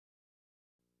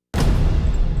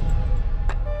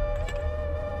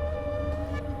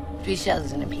3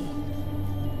 shells in a pea.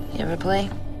 You ever play?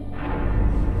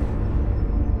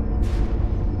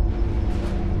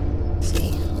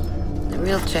 See, the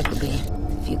real trick would be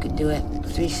if you could do it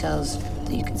with 3 shells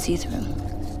that you could see through.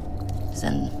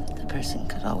 Then the person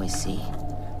could always see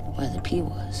where the pea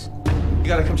was. You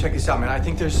gotta come check this out, man. I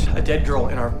think there's a dead girl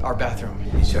in our bathroom.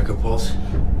 You check her pulse?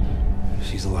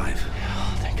 She's alive.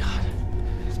 Oh, thank God.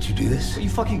 Did you do this? Are you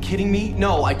fucking kidding me?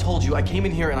 No, I told you. I came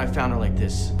in here and I found her like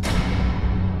this.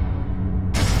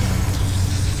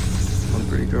 One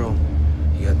pretty girl.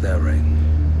 You got that right.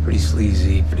 Pretty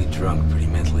sleazy, pretty drunk, pretty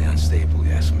mentally unstable,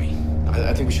 you ask me.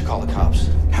 I think we should call the cops.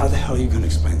 How the hell are you gonna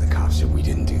explain to the cops that we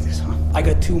didn't do this, huh? I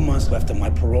got 2 months left of my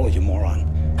parole, you moron.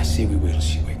 I say we wait till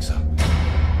she wakes up.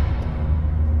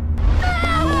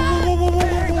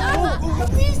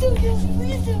 Please don't kill me.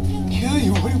 Please don't kill me. Kill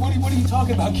you? What are you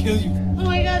talking about, kill you? Oh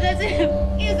my God, that's him.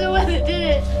 He's the one that did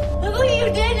it. Look what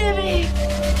you did to me.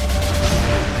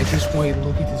 I just want you to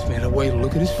look at this man. I want you to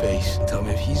look at his face and tell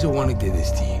me if he's the one who did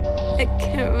this to you. I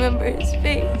can't remember his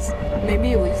face.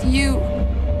 Maybe it was you.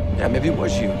 Yeah, maybe it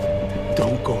was you.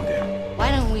 Don't go there. Why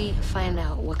don't we find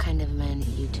out what kind of men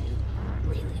you two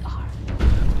really are?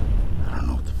 I don't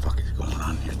know what the fuck is going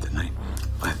on here tonight.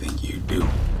 I think you do.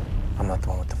 I'm not the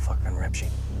one with the fucking rip sheet.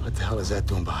 What the hell is that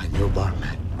doing behind your bar,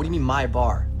 man? What do you mean, my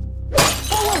bar?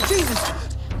 Oh, Jesus!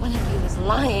 One of you is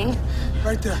lying.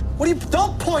 Right there.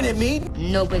 Don't point at me!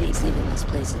 Nobody's leaving this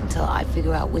place until I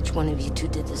figure out which one of you two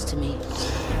did this to me. You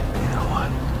know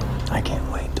what? I can't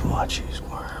wait to watch you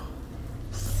squirm.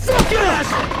 Fuck ass!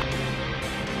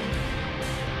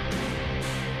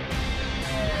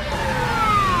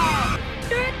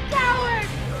 You're a coward!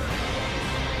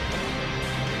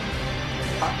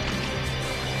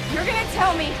 You're gonna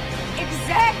tell me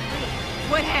exactly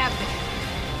what happened.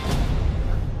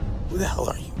 Who the hell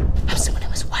are you? I'm someone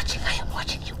who was watching.